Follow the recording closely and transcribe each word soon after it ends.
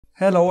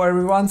Hello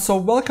everyone, so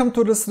welcome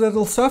to this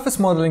little surface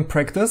modeling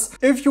practice.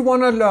 If you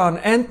want to learn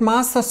and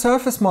master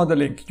surface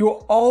modeling, you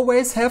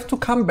always have to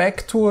come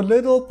back to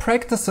little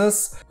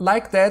practices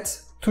like that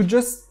to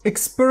just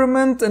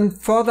experiment and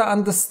further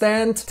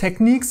understand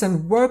techniques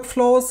and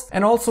workflows.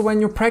 And also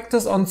when you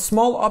practice on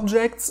small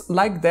objects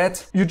like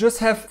that, you just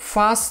have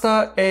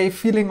faster a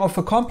feeling of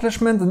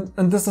accomplishment,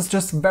 and this is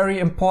just very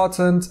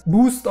important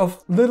boost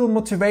of little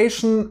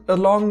motivation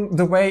along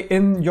the way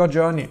in your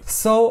journey.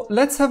 So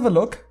let's have a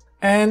look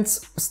and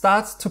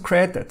start to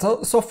create that.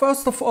 So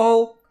first of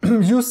all,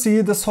 you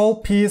see this whole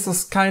piece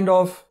is kind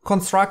of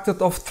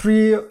constructed of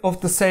 3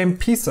 of the same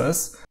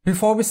pieces.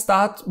 Before we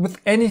start with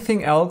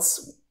anything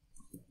else,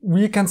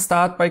 we can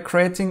start by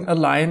creating a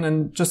line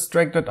and just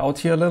drag that out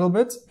here a little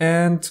bit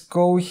and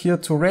go here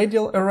to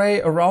radial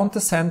array around the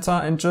center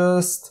and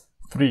just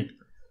 3.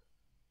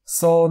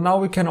 So now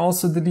we can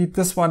also delete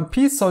this one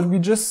piece. So we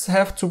just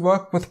have to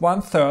work with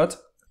 1/3.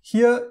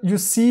 Here you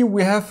see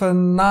we have a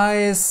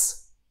nice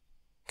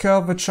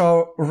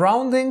curvature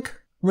rounding,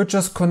 which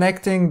is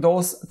connecting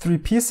those 3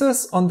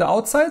 pieces on the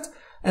outside.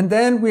 And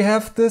then we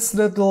have this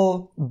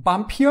little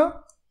bump here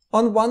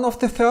on one of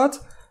the third,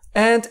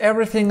 and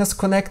everything is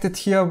connected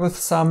here with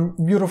some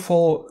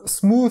beautiful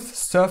smooth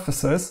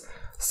surfaces.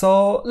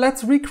 So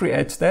let's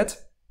recreate that.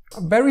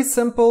 Very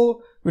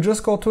simple. We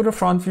just go to the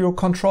front view,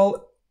 Control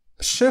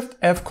Shift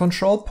F,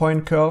 Control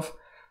Point Curve,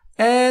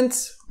 and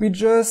we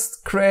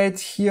just create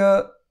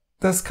here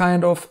this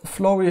kind of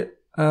flowy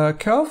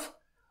curve.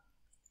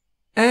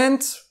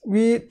 And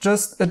we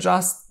just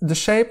adjust the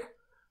shape,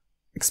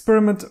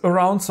 experiment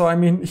around. So I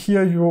mean,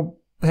 here you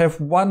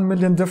have 1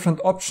 million different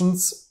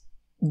options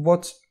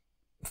what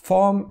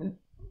form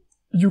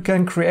you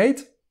can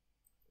create.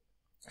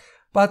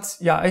 But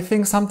yeah, I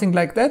think something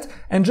like that.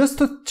 And just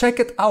to check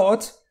it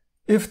out,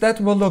 if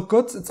that will look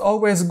good, it's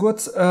always good,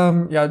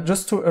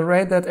 just to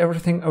array that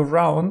everything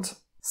around.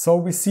 So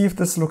we see if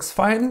this looks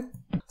fine.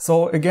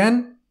 So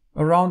again,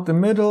 around the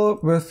middle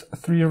with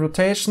 3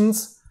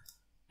 rotations.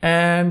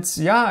 And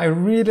yeah, I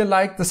really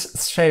like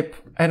this shape.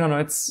 I don't know,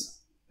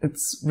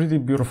 it's really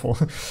beautiful.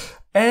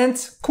 And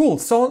cool.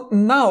 So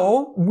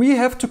now we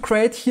have to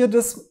create here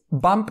this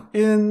bump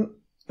in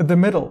the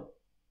middle.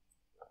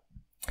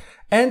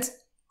 And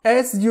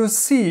as you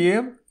see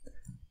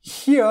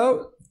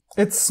here,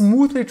 it's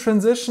smoothly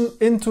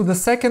transitioned into the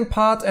second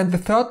part and the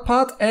third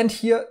part, and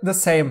here the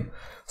same.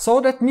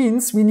 So that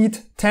means we need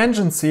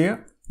tangency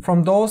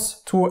from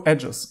those 2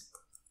 edges.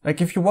 Like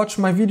if you watch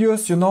my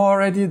videos, you know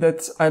already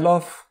that I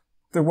love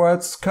the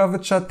words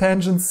curvature,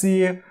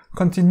 tangency,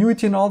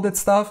 continuity and all that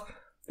stuff.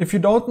 If you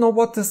don't know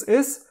what this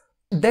is,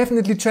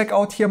 definitely check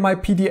out here my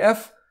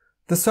PDF,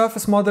 the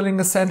Surface Modeling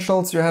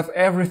Essentials. You have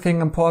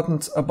everything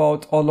important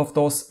about all of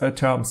those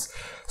terms.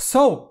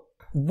 So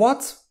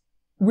what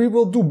we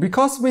will do,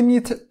 because we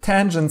need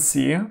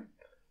tangency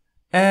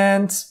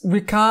and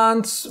we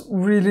can't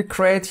really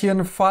create here in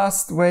a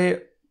fast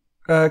way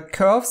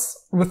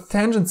curves with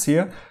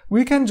tangency,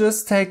 we can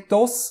just take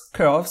those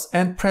curves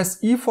and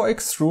press E for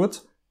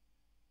extrude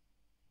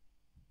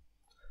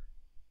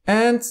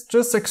and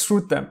just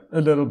extrude them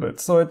a little bit.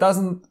 So it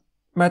doesn't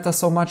matter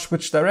so much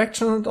which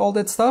direction and all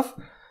that stuff.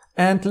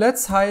 And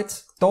let's hide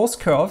those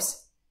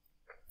curves,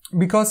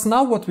 because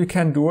now what we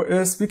can do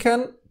is we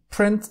can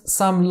print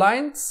some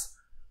lines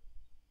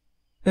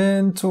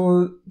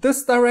into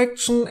this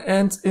direction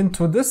and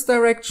into this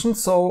direction.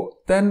 So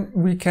then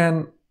we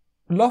can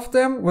loft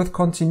them with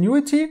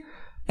continuity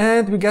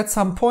and we get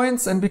some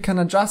points and we can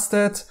adjust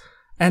it.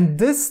 And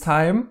this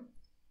time,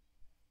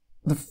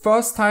 the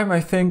first time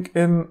I think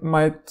in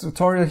my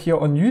tutorial here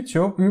on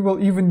YouTube, we will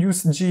even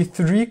use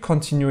G3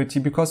 continuity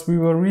because we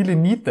will really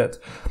need that.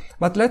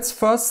 But let's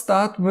first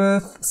start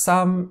with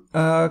some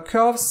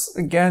curves.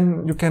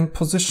 Again, you can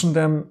position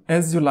them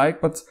as you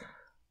like, but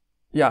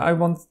yeah, I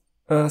want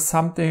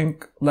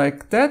something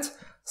like that.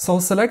 So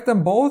select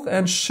them both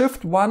and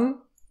Shift 1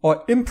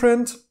 or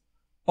imprint.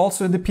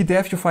 Also in the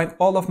PDF you find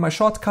all of my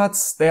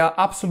shortcuts. They are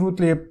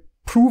absolutely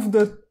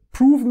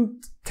proven,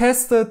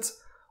 tested,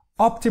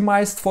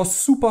 optimized for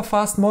super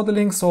fast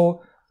modeling.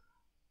 So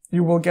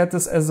you will get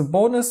this as a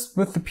bonus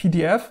with the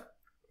PDF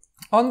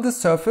on the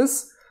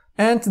surface.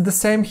 And the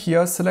same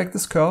here, select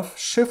this curve,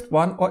 Shift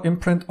 1 or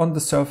imprint on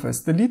the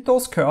surface. Delete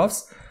those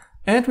curves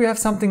and we have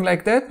something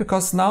like that,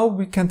 because now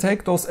we can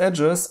take those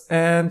edges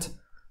and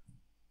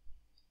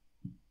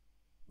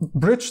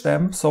bridge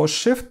them. So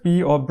Shift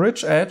B or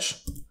bridge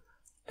edge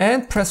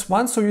and press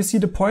 1 so you see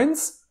the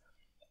points.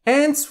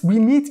 And we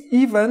need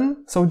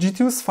even, so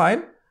G2 is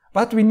fine,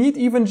 but we need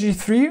even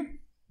G3.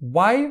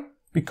 Why?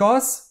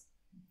 Because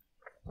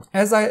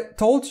as I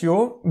told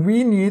you,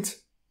 we need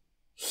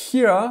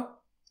here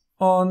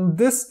on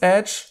this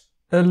edge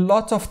a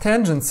lot of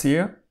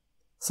tangency.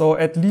 So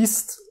at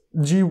least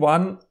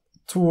G1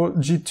 to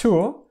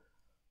G2.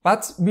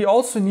 But we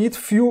also need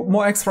few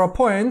more extra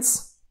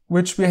points,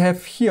 which we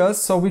have here,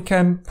 so we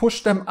can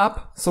push them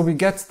up so we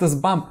get this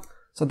bump.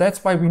 So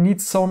that's why we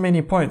need so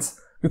many points.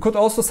 We could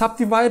also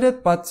subdivide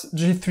it, but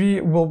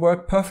G3 will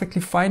work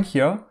perfectly fine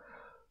here.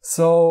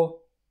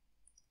 So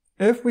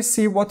if we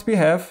see what we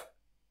have,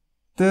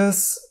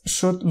 this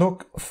should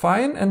look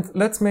fine. And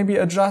let's maybe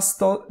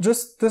adjust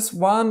just this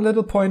one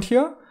little point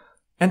here.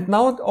 And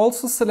now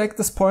also select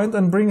this point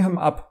and bring him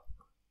up.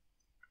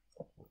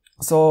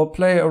 So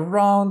play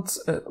around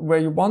where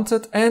you want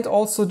it. And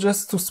also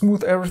just to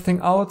smooth everything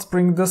out,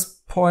 bring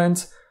this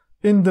point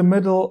in the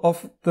middle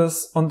of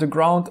this on the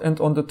ground and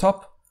on the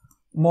top,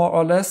 more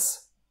or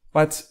less.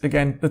 But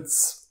again,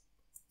 it's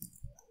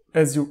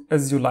as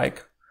you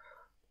like.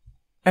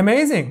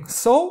 Amazing.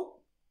 So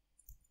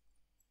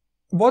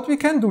what we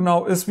can do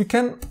now is we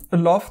can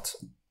loft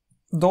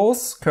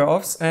those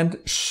curves and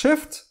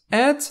shift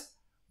add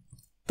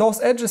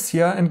those edges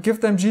here and give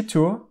them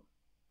G2.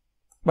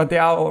 But they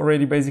are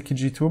already basically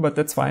G2, but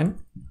that's fine.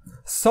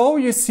 So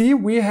you see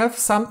we have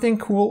something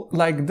cool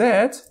like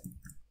that.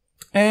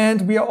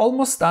 And we are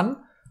almost done.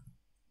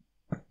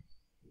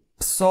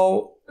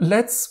 So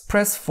let's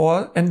press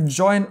 4 and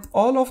join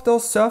all of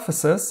those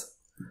surfaces.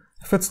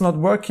 If it's not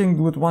working,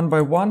 do it one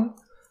by one.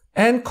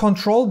 And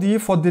Ctrl D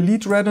for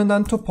delete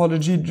redundant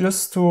topology,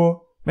 just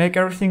to make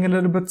everything a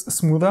little bit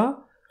smoother.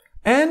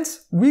 And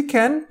we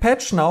can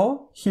patch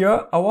now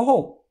here our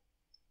hole.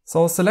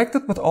 So select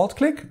it with Alt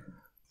click.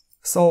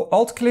 So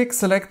Alt click,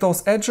 select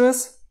those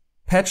edges,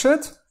 patch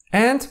it,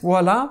 and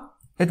voila,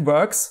 it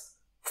works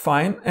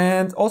fine.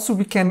 And also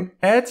we can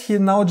add here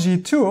now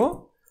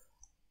G2.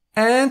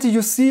 And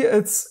you see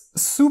it's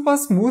super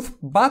smooth,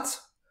 but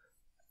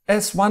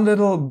as one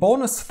little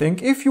bonus thing,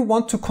 if you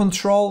want to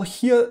control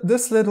here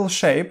this little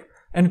shape,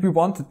 and we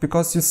want it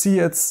because you see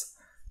it's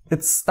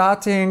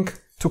starting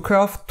to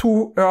curve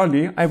too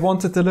early. I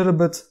want it a little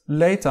bit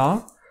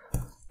later.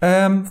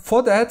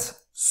 For that,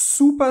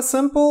 super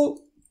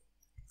simple.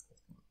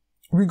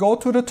 We go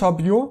to the top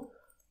view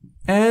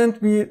and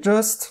we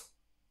just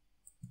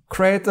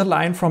create a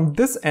line from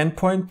this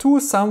endpoint to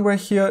somewhere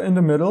here in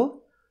the middle.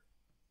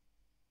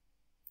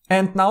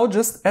 And now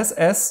just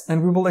SS,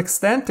 and we will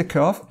extend the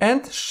curve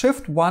and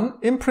Shift 1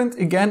 imprint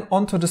again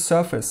onto the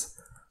surface.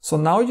 So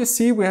now you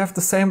see we have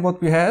the same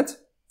what we had,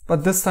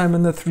 but this time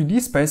in the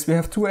 3D space we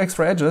have two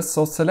extra edges.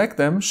 So select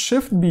them,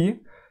 Shift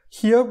B.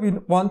 Here we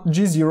want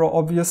G0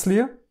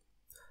 obviously.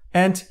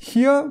 And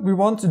here we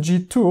want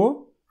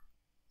G2.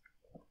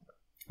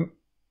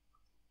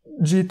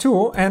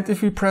 And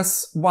if we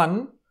press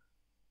 1,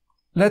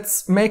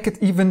 let's make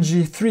it even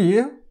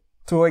G3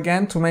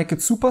 to make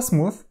it super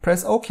smooth.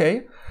 Press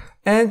OK.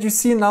 And you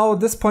see now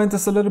this point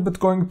is a little bit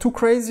going too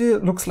crazy.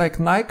 It looks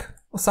like Nike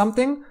or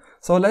something.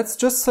 So let's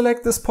just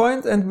select this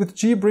point and with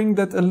G bring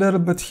that a little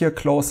bit here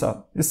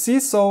closer. You see,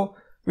 so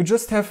we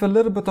just have a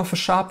little bit of a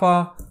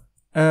sharper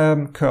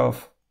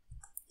curve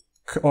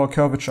or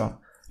curvature.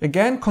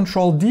 Again,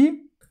 Ctrl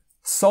D.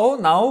 So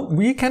now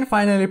we can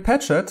finally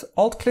patch it.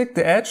 Alt click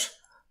the edge,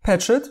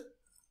 patch it.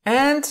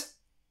 And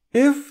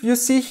if you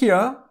see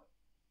here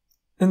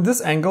in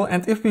this angle,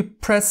 and if we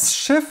press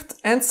Shift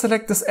and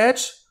select this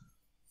edge,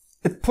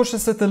 it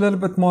pushes it a little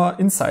bit more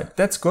inside.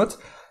 That's good.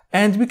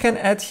 And we can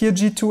add here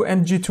G2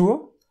 and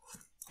G2.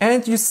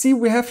 And you see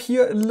we have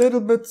here a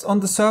little bit on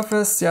the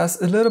surface, yes,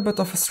 a little bit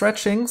of a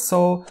stretching.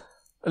 So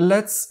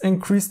let's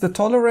increase the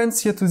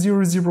tolerance here to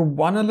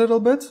 0.01 a little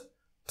bit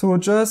to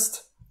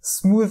just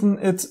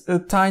smoothen it a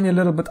tiny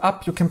little bit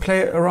up. You can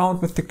play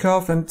around with the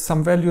curve and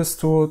some values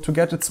to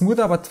get it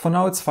smoother, but for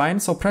now it's fine.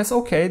 So press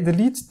OK,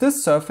 delete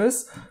this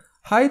surface,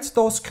 hide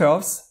those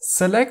curves,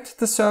 select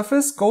the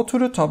surface, go to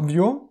the top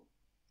view,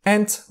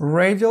 and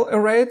radial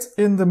array it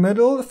in the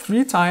middle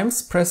 3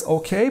 times, press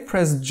OK,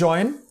 press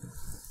join,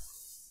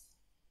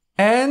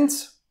 and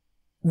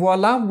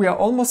voila, we are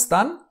almost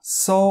done.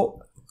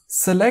 So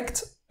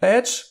select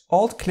edge,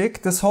 alt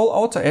click this whole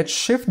outer edge,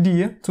 Shift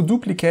D to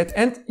duplicate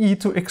and E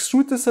to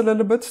extrude this a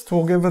little bit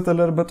to give it a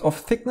little bit of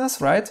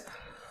thickness, right?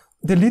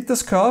 Delete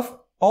this curve,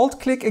 alt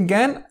click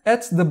again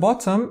at the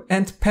bottom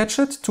and patch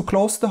it to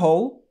close the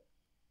hole.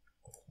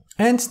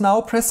 And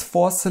now press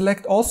 4,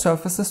 select all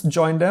surfaces,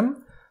 join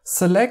them.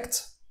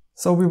 Select,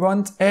 so we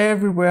want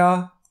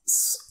everywhere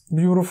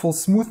beautiful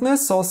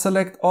smoothness, so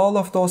select all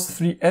of those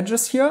 3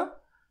 edges here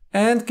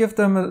and give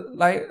them a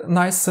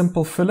nice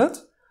simple fillet.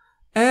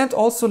 And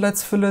also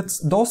let's fillet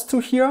those 2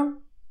 here.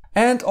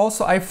 And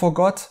also I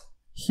forgot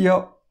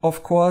here,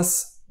 of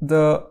course,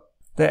 the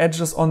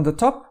edges on the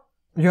top.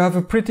 You have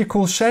a pretty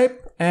cool shape,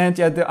 and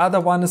yeah, the other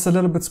one is a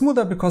little bit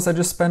smoother because I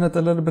just spent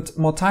a little bit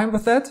more time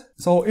with that.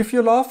 So if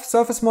you love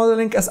surface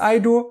modeling as I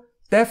do,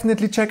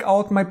 definitely check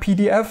out my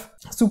PDF,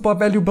 super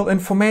valuable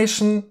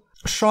information,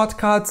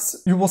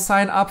 shortcuts. You will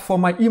sign up for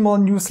my email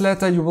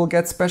newsletter. You will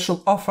get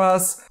special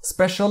offers,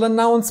 special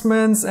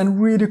announcements,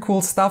 and really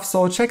cool stuff.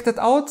 So check that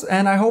out,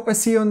 and I hope I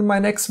see you in my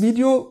next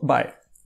video. Bye.